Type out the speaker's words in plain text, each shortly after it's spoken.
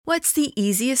What's the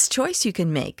easiest choice you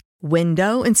can make?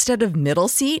 Window instead of middle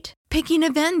seat? Picking a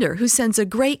vendor who sends a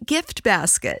great gift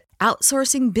basket?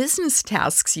 Outsourcing business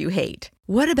tasks you hate?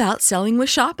 What about selling with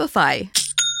Shopify?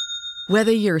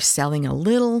 Whether you're selling a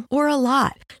little or a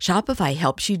lot, Shopify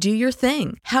helps you do your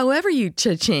thing, however you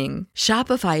cha-ching.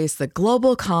 Shopify is the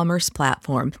global commerce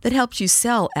platform that helps you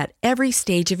sell at every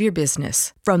stage of your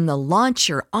business. From the launch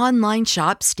your online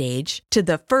shop stage to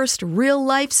the first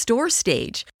real-life store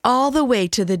stage, all the way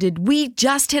to the did we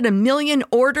just hit a million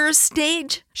orders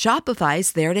stage.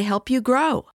 Shopify's there to help you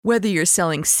grow. Whether you're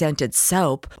selling scented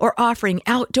soap or offering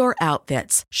outdoor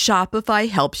outfits, Shopify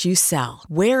helps you sell.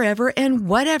 Wherever and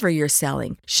whatever you're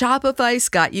selling, Shopify's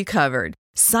got you covered.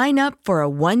 Sign up for a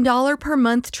 $1 per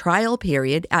month trial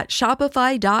period at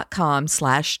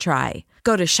shopify.com/try.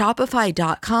 Go to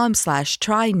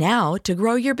shopify.com/try now to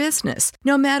grow your business,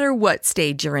 no matter what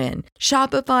stage you're in.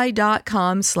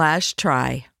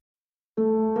 Shopify.com/try.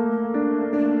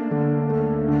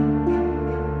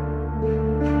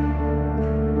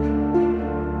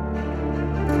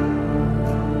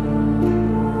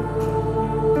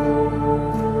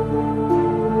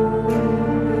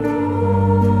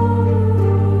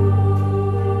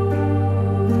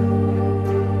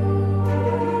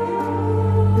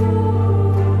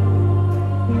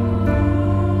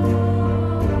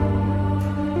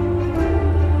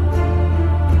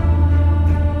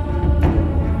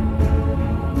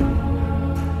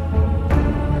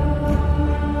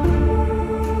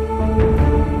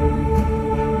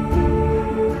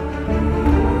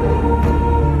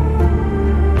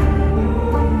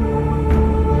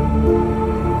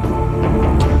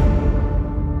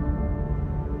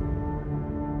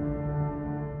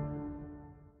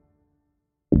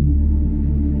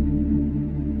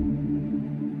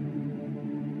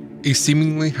 A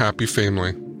seemingly happy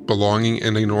family, belonging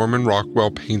in a Norman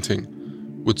Rockwell painting,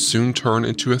 would soon turn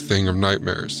into a thing of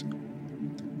nightmares.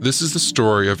 This is the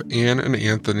story of Anne and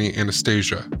Anthony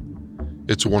Anastasia.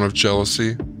 It's one of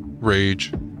jealousy,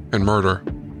 rage, and murder.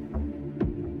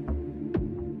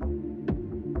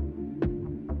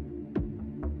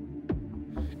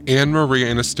 Anne Marie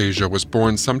Anastasia was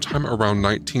born sometime around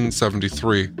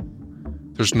 1973.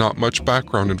 There's not much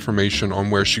background information on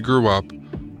where she grew up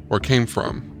or came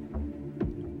from.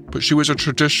 But she was a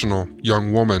traditional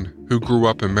young woman who grew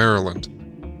up in Maryland.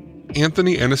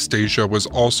 Anthony Anastasia was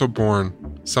also born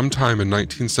sometime in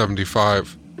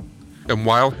 1975, and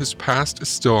while his past is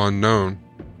still unknown,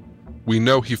 we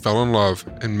know he fell in love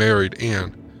and married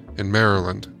Anne in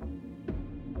Maryland.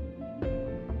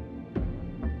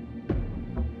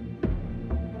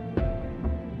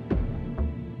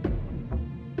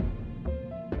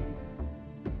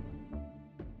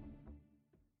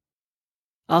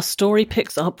 Our story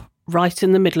picks up right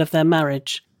in the middle of their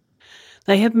marriage.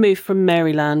 They had moved from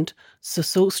Maryland to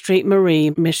Sault Ste.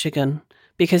 Marie, Michigan,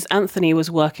 because Anthony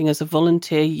was working as a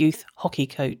volunteer youth hockey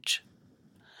coach.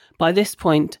 By this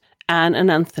point, Anne and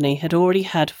Anthony had already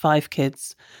had 5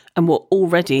 kids and were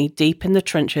already deep in the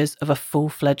trenches of a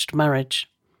full-fledged marriage.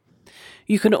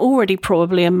 You can already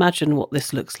probably imagine what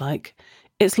this looks like.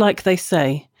 It's like they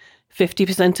say,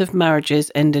 50% of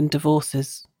marriages end in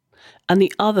divorces, and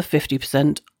the other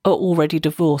 50% are already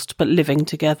divorced but living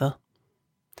together.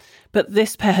 But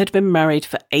this pair had been married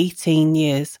for 18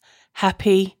 years,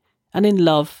 happy and in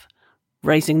love,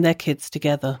 raising their kids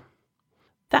together.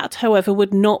 That, however,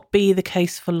 would not be the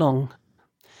case for long.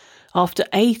 After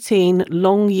 18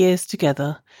 long years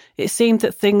together, it seemed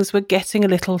that things were getting a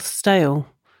little stale,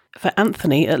 for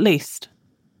Anthony at least.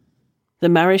 The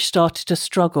marriage started to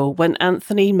struggle when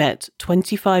Anthony met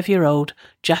 25-year-old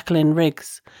Jacqueline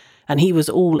Riggs, and he was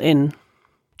all in.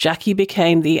 Jackie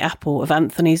became the apple of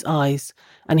Anthony's eyes,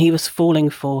 and he was falling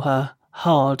for her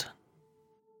hard.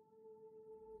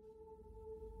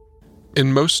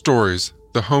 In most stories,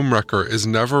 the homewrecker is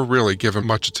never really given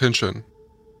much attention.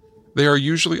 They are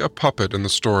usually a puppet in the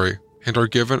story and are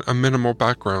given a minimal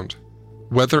background,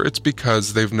 whether it's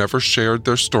because they've never shared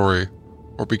their story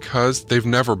or because they've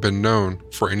never been known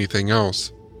for anything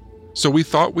else. So we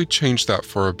thought we'd change that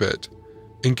for a bit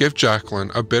and give Jacqueline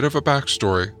a bit of a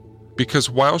backstory, because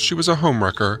while she was a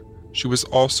homewrecker, she was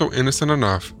also innocent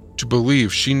enough to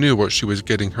believe she knew what she was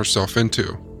getting herself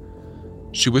into.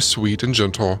 She was sweet and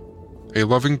gentle, a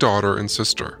loving daughter and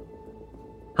sister.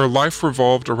 Her life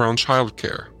revolved around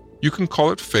childcare. You can call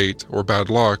it fate or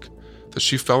bad luck that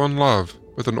she fell in love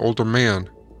with an older man.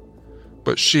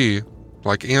 But she,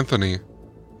 like Anthony,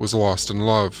 was lost in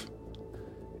love.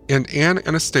 And Anne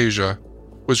Anastasia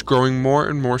was growing more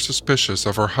and more suspicious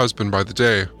of her husband by the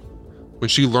day. When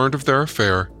she learned of their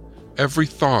affair, every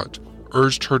thought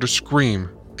urged her to scream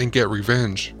and get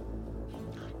revenge.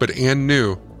 But Anne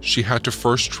knew she had to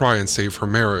first try and save her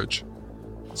marriage.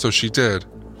 So she did.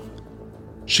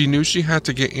 She knew she had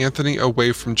to get Anthony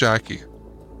away from Jackie.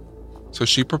 So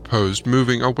she proposed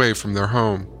moving away from their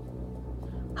home.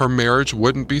 Her marriage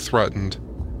wouldn't be threatened,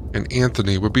 and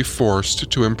Anthony would be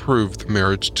forced to improve the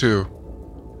marriage too.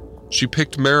 She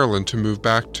picked Maryland to move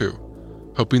back to,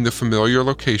 hoping the familiar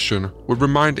location would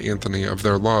remind Anthony of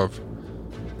their love.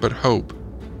 But hope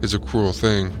is a cruel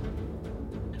thing.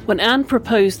 When Anne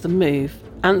proposed the move,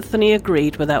 Anthony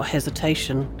agreed without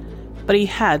hesitation, but he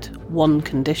had one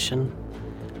condition.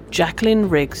 Jacqueline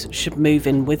Riggs should move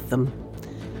in with them.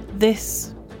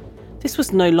 This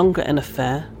was no longer an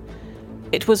affair.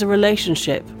 It was a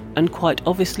relationship, and quite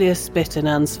obviously a spit in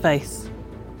Anne's face.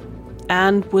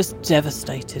 Anne was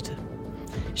devastated.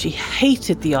 She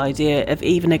hated the idea of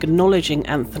even acknowledging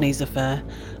Anthony's affair,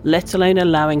 let alone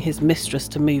allowing his mistress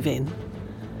to move in.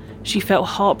 She felt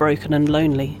heartbroken and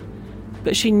lonely,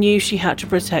 but she knew she had to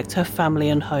protect her family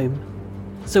and home.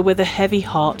 So with a heavy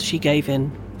heart, she gave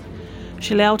in.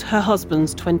 She allowed her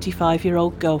husband's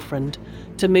 25-year-old girlfriend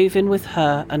to move in with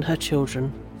her and her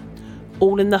children,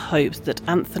 all in the hopes that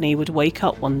Anthony would wake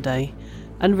up one day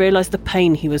and realise the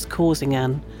pain he was causing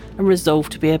Anne and resolve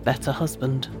to be a better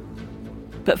husband.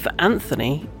 But for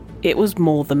Anthony, it was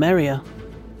more the merrier.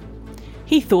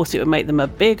 He thought it would make them a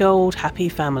big old happy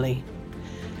family.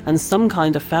 And some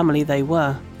kind of family they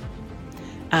were.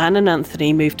 Anne and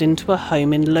Anthony moved into a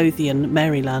home in Lothian,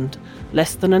 Maryland,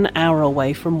 less than an hour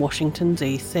away from Washington,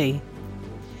 D.C.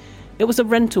 It was a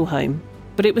rental home,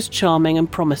 but it was charming and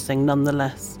promising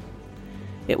nonetheless.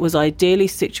 It was ideally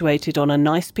situated on a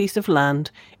nice piece of land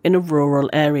in a rural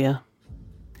area.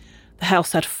 The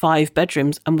house had 5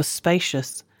 bedrooms and was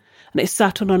spacious, and it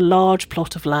sat on a large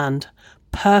plot of land,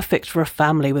 perfect for a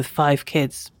family with 5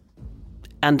 kids.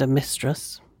 And a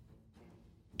mistress.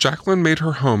 Jacqueline made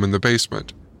her home in the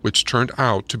basement, which turned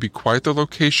out to be quite the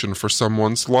location for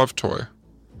someone's love toy.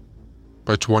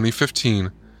 By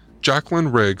 2015,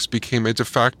 Jacqueline Riggs became a de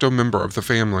facto member of the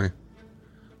family.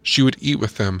 She would eat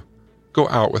with them, go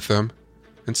out with them,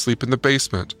 and sleep in the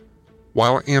basement,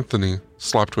 while Anthony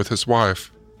slept with his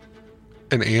wife.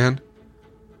 And Anne?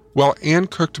 Well, Anne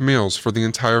cooked meals for the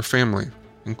entire family,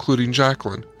 including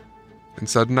Jacqueline, and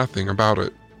said nothing about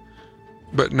it.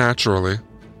 But naturally,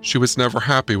 she was never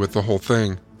happy with the whole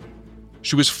thing.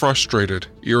 She was frustrated,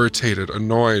 irritated,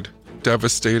 annoyed,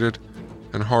 devastated,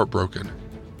 and heartbroken.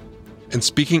 And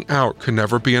speaking out could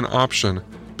never be an option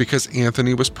because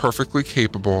Anthony was perfectly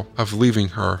capable of leaving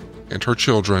her and her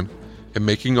children and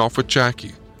making off with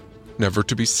Jackie, never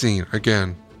to be seen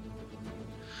again.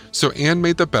 So Anne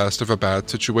made the best of a bad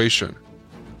situation.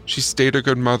 She stayed a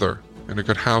good mother and a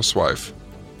good housewife,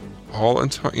 all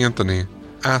until Anthony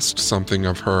asked something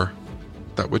of her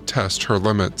that would test her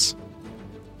limits.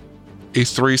 A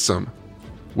threesome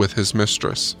with his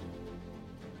mistress.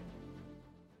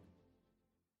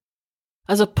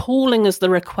 As appalling as the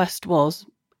request was,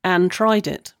 Anne tried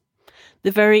it.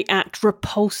 The very act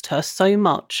repulsed her so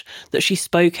much that she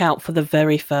spoke out for the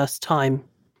very first time,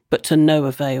 but to no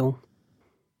avail.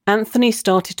 Anthony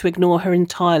started to ignore her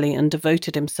entirely and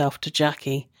devoted himself to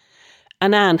Jackie,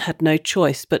 and Anne had no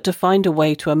choice but to find a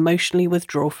way to emotionally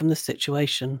withdraw from the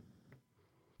situation.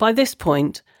 By this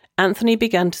point, Anthony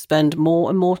began to spend more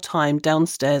and more time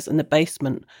downstairs in the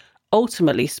basement,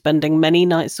 ultimately spending many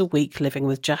nights a week living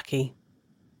with Jackie.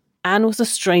 Anne was a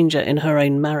stranger in her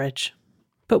own marriage.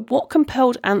 But what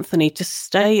compelled Anthony to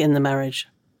stay in the marriage?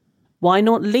 Why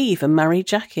not leave and marry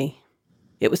Jackie?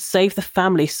 It would save the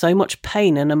family so much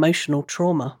pain and emotional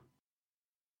trauma.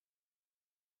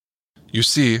 You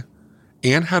see,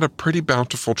 Anne had a pretty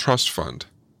bountiful trust fund.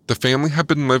 The family had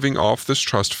been living off this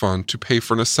trust fund to pay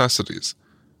for necessities,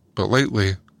 but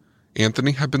lately,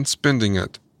 Anthony had been spending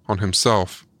it on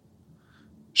himself.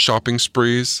 Shopping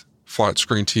sprees,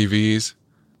 flat-screen TVs,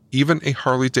 even a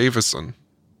Harley Davidson.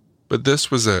 But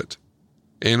this was it.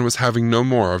 Anne was having no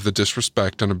more of the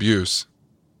disrespect and abuse.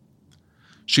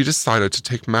 She decided to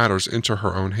take matters into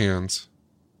her own hands.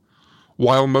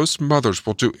 While most mothers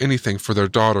will do anything for their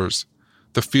daughters,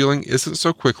 the feeling isn't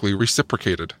so quickly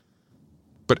reciprocated.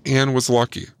 But Anne was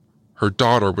lucky. Her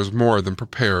daughter was more than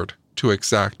prepared to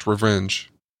exact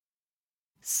revenge.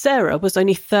 Sarah was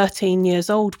only 13 years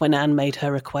old when Anne made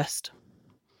her request.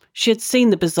 She had seen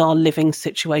the bizarre living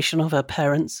situation of her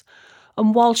parents,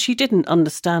 and while she didn't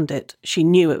understand it, she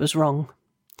knew it was wrong.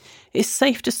 It's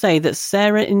safe to say that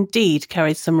Sarah indeed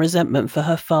carried some resentment for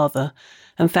her father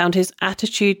and found his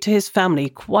attitude to his family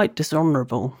quite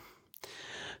dishonourable.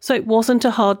 So it wasn't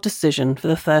a hard decision for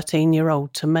the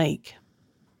 13-year-old to make.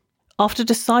 After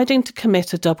deciding to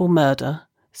commit a double murder,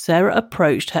 Sarah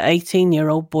approached her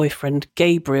 18-year-old boyfriend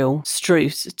Gabriel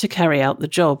Struess to carry out the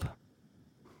job.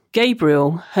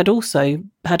 Gabriel had also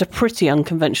had a pretty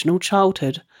unconventional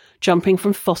childhood, jumping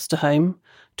from foster home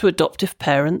to adoptive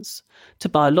parents to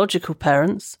biological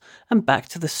parents and back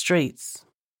to the streets.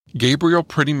 Gabriel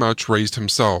pretty much raised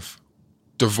himself,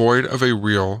 devoid of a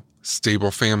real,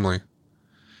 stable family.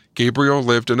 Gabriel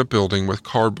lived in a building with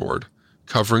cardboard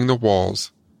covering the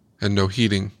walls and no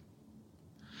heating.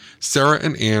 Sarah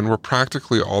and Anne were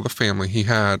practically all the family he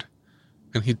had,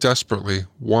 and he desperately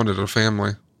wanted a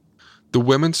family. The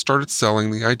women started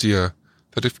selling the idea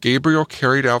that if Gabriel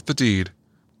carried out the deed,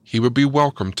 he would be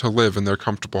welcome to live in their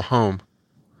comfortable home.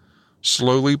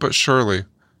 Slowly but surely,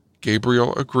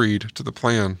 Gabriel agreed to the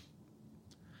plan.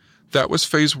 That was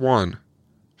phase 1.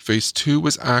 Phase 2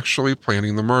 was actually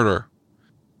planning the murder.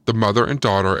 The mother and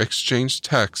daughter exchanged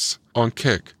texts on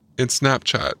Kik and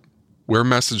Snapchat, where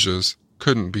messages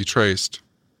couldn't be traced.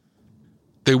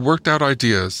 They worked out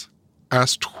ideas,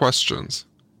 asked questions,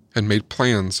 and made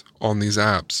plans on these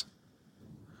apps.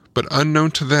 But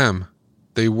unknown to them,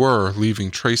 they were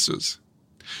leaving traces.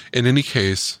 In any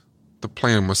case, the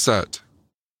plan was set.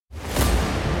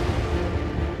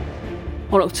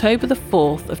 On October the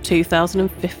 4th of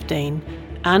 2015,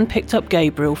 Anne picked up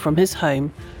Gabriel from his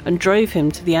home and drove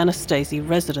him to the Anastasi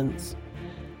residence.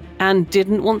 Anne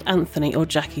didn't want Anthony or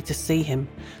Jackie to see him,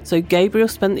 so Gabriel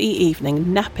spent the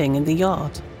evening napping in the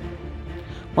yard.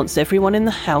 Once everyone in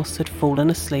the house had fallen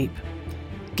asleep,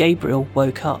 Gabriel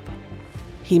woke up.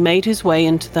 He made his way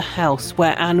into the house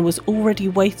where Anne was already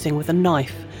waiting with a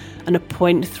knife and a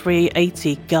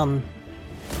 .380 gun.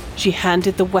 She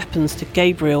handed the weapons to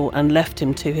Gabriel and left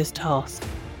him to his task.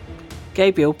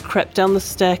 Gabriel crept down the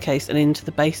staircase and into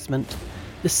the basement,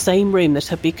 the same room that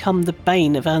had become the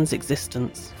bane of Anne's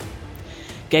existence.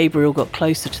 Gabriel got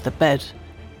closer to the bed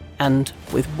and,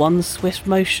 with one swift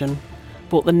motion,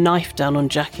 brought the knife down on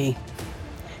Jackie.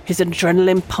 His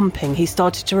adrenaline pumping, he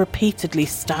started to repeatedly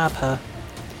stab her.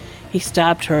 He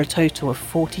stabbed her a total of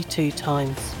 42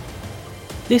 times.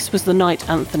 This was the night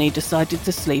Anthony decided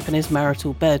to sleep in his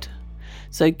marital bed,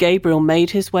 so Gabriel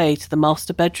made his way to the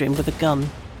master bedroom with a gun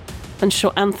and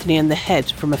shot Anthony in the head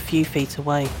from a few feet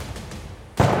away.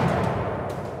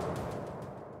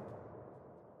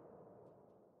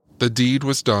 The deed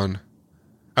was done.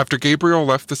 After Gabriel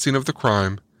left the scene of the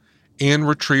crime, Anne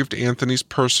retrieved Anthony's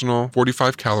personal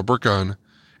 .45 caliber gun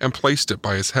and placed it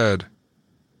by his head.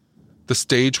 The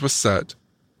stage was set.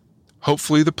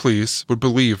 Hopefully the police would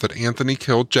believe that Anthony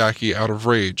killed Jackie out of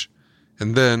rage,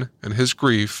 and then, in his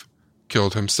grief,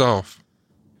 killed himself.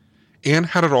 Anne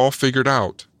had it all figured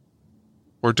out.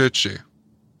 Or did she?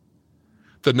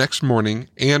 The next morning,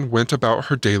 Anne went about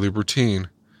her daily routine,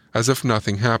 as if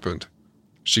nothing happened.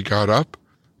 She got up,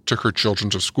 took her children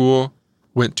to school,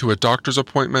 went to a doctor's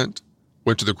appointment,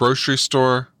 went to the grocery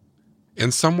store,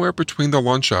 and somewhere between the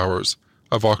lunch hours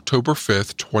of October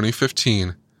 5th,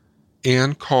 2015,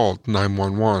 Anne called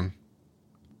 911.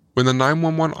 When the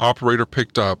 911 operator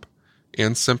picked up,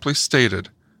 Anne simply stated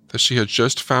that she had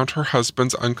just found her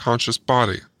husband's unconscious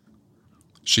body.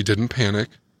 She didn't panic.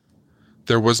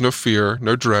 There was no fear,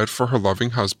 no dread for her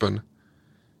loving husband.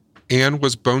 Anne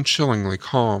was bone-chillingly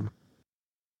calm.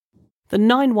 The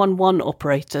 911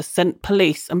 operator sent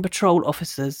police and patrol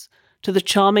officers to the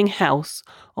charming house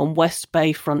on West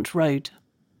Bayfront Road.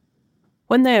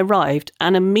 When they arrived,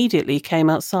 Anne immediately came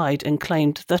outside and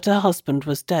claimed that her husband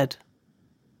was dead.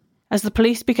 As the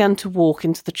police began to walk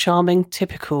into the charming,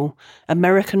 typical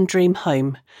American dream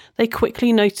home, they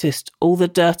quickly noticed all the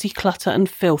dirty clutter and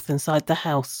filth inside the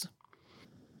house.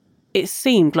 It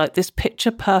seemed like this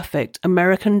picture-perfect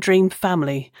American dream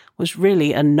family was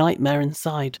really a nightmare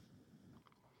inside.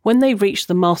 When they reached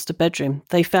the master bedroom,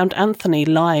 they found Anthony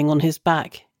lying on his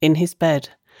back, in his bed,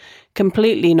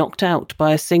 completely knocked out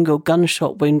by a single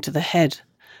gunshot wound to the head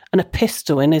and a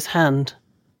pistol in his hand.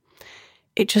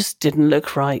 It just didn't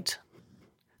look right.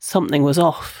 Something was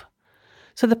off.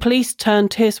 So the police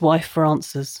turned to his wife for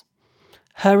answers.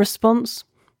 Her response?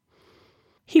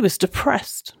 He was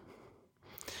depressed.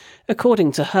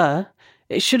 According to her,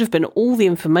 it should have been all the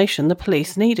information the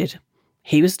police needed.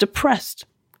 He was depressed.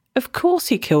 Of course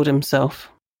he killed himself.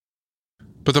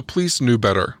 But the police knew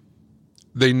better.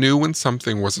 They knew when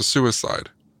something was a suicide.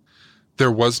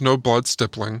 There was no blood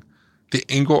stippling, the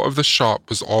angle of the shot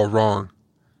was all wrong,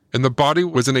 and the body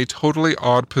was in a totally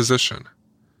odd position.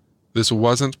 This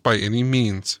wasn't by any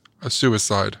means a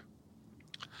suicide.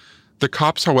 The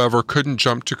cops, however, couldn't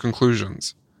jump to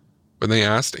conclusions. When they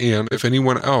asked Anne if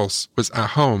anyone else was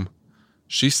at home,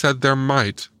 she said there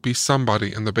might be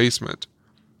somebody in the basement.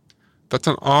 That's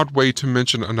an odd way to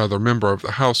mention another member of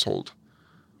the household.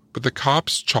 but the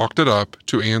cops chalked it up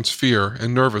to Anne's fear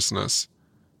and nervousness,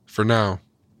 for now.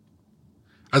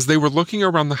 As they were looking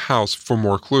around the house for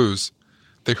more clues,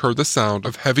 they heard the sound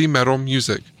of heavy metal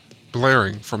music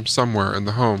blaring from somewhere in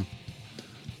the home.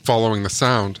 Following the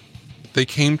sound, they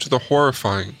came to the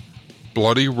horrifying,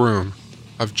 bloody room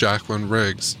of Jacqueline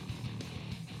Riggs.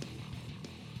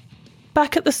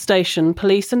 Back at the station,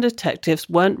 police and detectives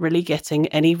weren't really getting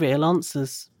any real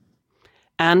answers.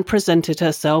 Anne presented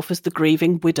herself as the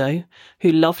grieving widow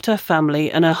who loved her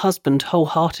family and her husband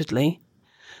wholeheartedly,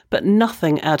 but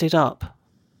nothing added up.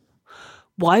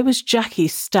 Why was Jackie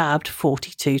stabbed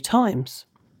 42 times?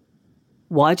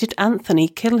 Why did Anthony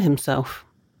kill himself?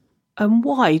 And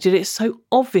why did it so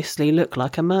obviously look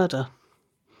like a murder?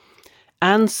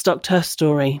 Anne stuck to her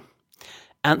story.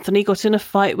 Anthony got in a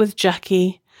fight with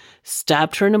Jackie,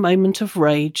 stabbed her in a moment of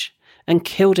rage, and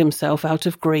killed himself out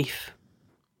of grief.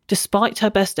 Despite her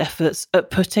best efforts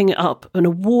at putting up an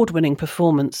award-winning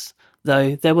performance,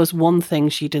 though, there was one thing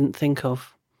she didn't think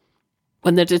of.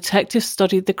 When the detectives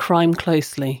studied the crime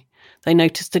closely, they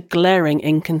noticed a glaring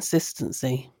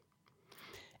inconsistency.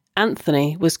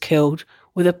 Anthony was killed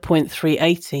with a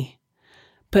 .380,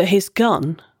 but his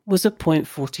gun was a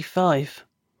 .45.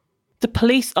 The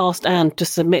police asked Anne to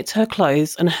submit her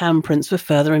clothes and handprints for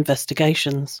further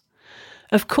investigations.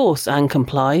 Of course, Anne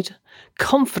complied,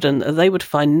 confident that they would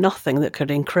find nothing that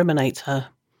could incriminate her.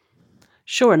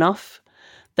 Sure enough,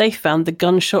 they found the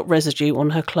gunshot residue on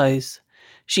her clothes.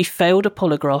 She failed a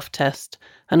polygraph test,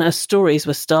 and her stories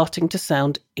were starting to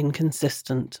sound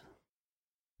inconsistent.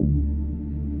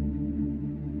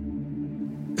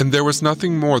 And there was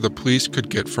nothing more the police could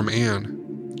get from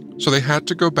Anne, so they had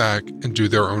to go back and do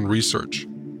their own research.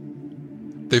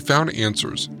 They found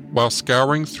answers while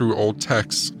scouring through old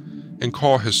texts and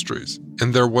call histories,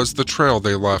 and there was the trail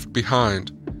they left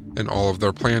behind in all of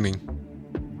their planning.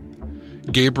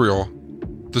 Gabriel,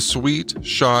 the sweet,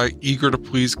 shy,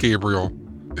 eager-to-please Gabriel,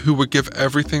 who would give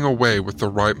everything away with the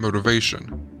right motivation.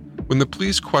 When the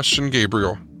police questioned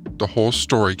Gabriel, the whole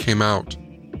story came out.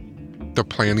 The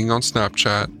planning on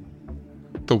Snapchat,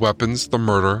 the weapons, the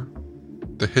murder,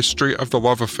 the history of the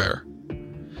love affair.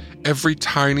 Every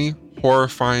tiny,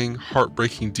 horrifying,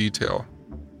 heartbreaking detail.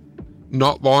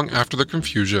 Not long after the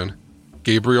confusion,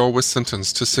 Gabriel was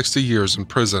sentenced to 60 years in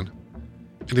prison,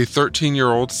 and a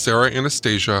 13-year-old Sarah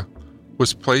Anastasia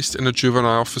was placed in a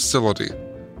juvenile facility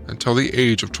until the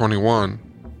age of 21.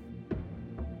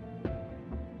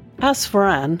 As for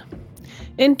Anne,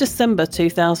 in December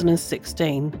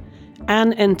 2016,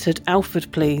 Anne entered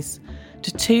Alford pleas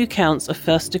to 2 counts of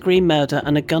first-degree murder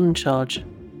and a gun charge.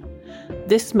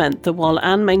 This meant that while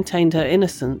Anne maintained her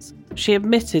innocence, she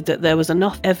admitted that there was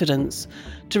enough evidence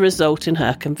to result in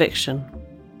her conviction.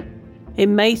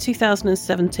 In May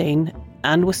 2017,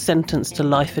 Anne was sentenced to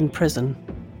life in prison.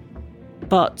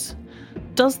 But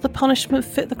does the punishment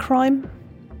fit the crime?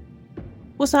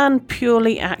 Was Anne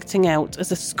purely acting out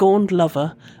as a scorned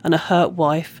lover and a hurt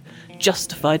wife,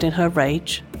 justified in her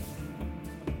rage?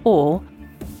 Or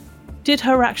did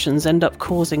her actions end up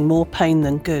causing more pain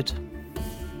than good?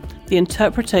 The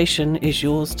interpretation is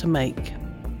yours to make.